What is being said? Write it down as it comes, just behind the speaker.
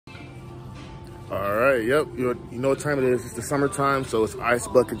All right, yep. You know what time it is. It's the summertime, so it's ice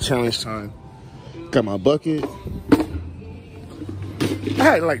bucket challenge time. Got my bucket. I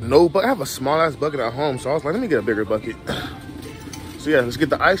had like no bucket. I have a small ass bucket at home, so I was like, let me get a bigger bucket. So yeah, let's get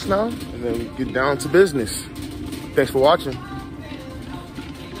the ice now, and then we get down to business. Thanks for watching.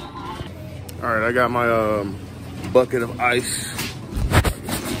 All right, I got my bucket of ice. A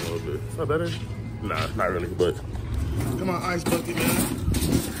little bit. Is that better? Nah, not really, but got my ice bucket, man.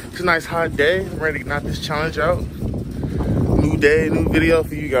 It's a nice hot day. I'm ready to knock this challenge out. New day, new video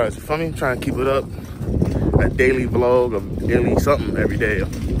for you guys. You feel me? I'm trying to keep it up. A daily vlog, a daily something every day.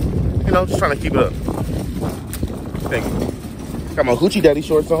 You know, just trying to keep it up. Thank you. Got my Hoochie Daddy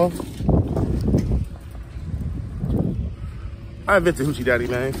shorts on. I invented Hoochie Daddy,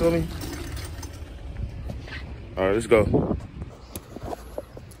 man. You feel me? All right, let's go.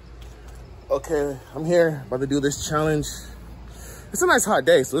 Okay, I'm here, about to do this challenge. It's a nice hot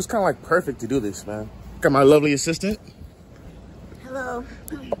day, so it's kind of like perfect to do this, man. Got my lovely assistant. Hello.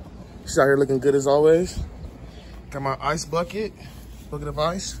 She's out here looking good as always. Got my ice bucket of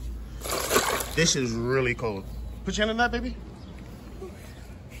ice. This is really cold. Put your hand in that, baby.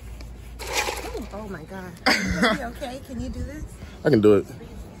 Oh my God. Are you okay? Can you do this? I can do it.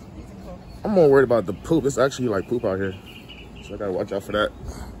 I'm more worried about the poop. It's actually like poop out here, so I gotta watch out for that.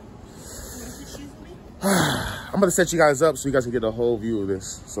 I'm gonna set you guys up so you guys can get a whole view of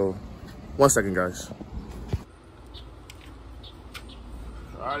this. So, 1 second, guys.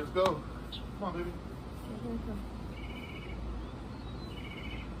 All right, let's go. Come on, baby.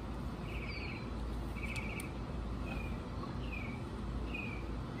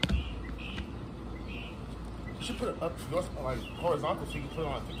 You should put it up, like horizontal, so you can put it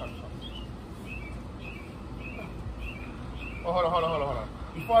on a TikTok or something. Oh, hold on.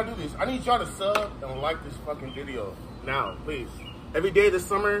 Before I do this, I need y'all to sub and like this fucking video now, please. Every day this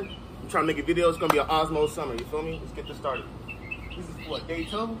summer, I'm trying to make a video. It's gonna be an Ozmo summer. You feel me? Let's get this started. This is what, day 2?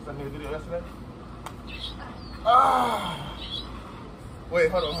 So I made a video yesterday. Wait,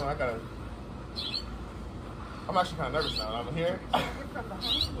 hold on. I'm actually kind of nervous now. I'm here.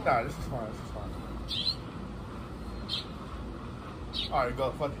 Nah, this is fine. All right,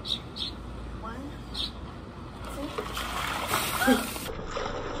 go. Fuck it. 1, 2.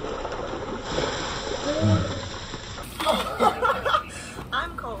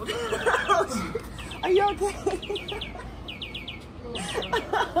 I'm cold. Are you okay? Let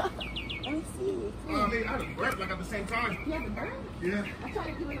me see. I had a burp like at the same time. You have a burn? Yeah. I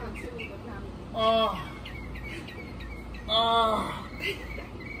tried to do it on 2, but not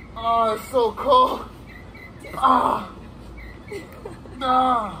it's so cold.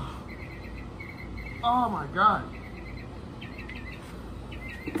 Oh my God.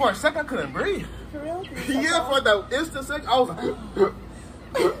 For a second, I couldn't breathe. For real? Yeah, for that instant second, I was like,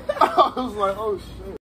 I was like, oh shit.